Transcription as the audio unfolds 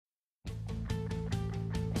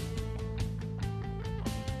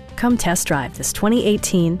Come test drive this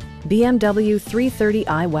 2018 BMW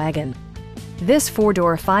 330i Wagon. This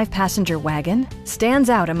four-door, five-passenger wagon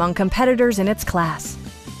stands out among competitors in its class.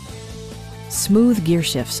 Smooth gear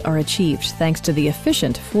shifts are achieved thanks to the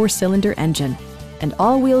efficient four-cylinder engine, and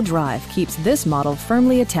all-wheel drive keeps this model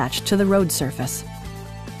firmly attached to the road surface.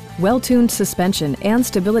 Well-tuned suspension and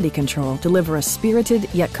stability control deliver a spirited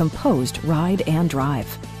yet composed ride and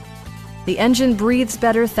drive. The engine breathes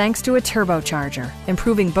better thanks to a turbocharger,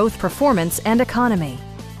 improving both performance and economy.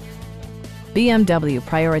 BMW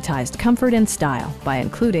prioritized comfort and style by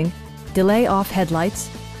including delay-off headlights,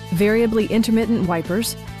 variably intermittent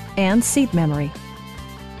wipers, and seat memory.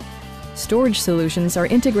 Storage solutions are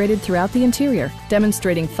integrated throughout the interior,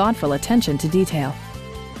 demonstrating thoughtful attention to detail.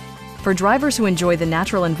 For drivers who enjoy the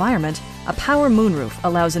natural environment, a power moonroof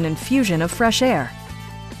allows an infusion of fresh air.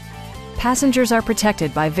 Passengers are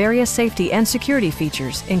protected by various safety and security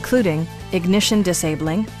features, including ignition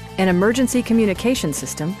disabling, an emergency communication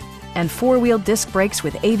system, and four-wheel disc brakes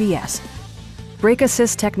with ABS. Brake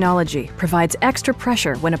Assist technology provides extra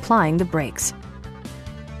pressure when applying the brakes.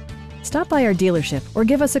 Stop by our dealership or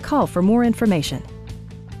give us a call for more information.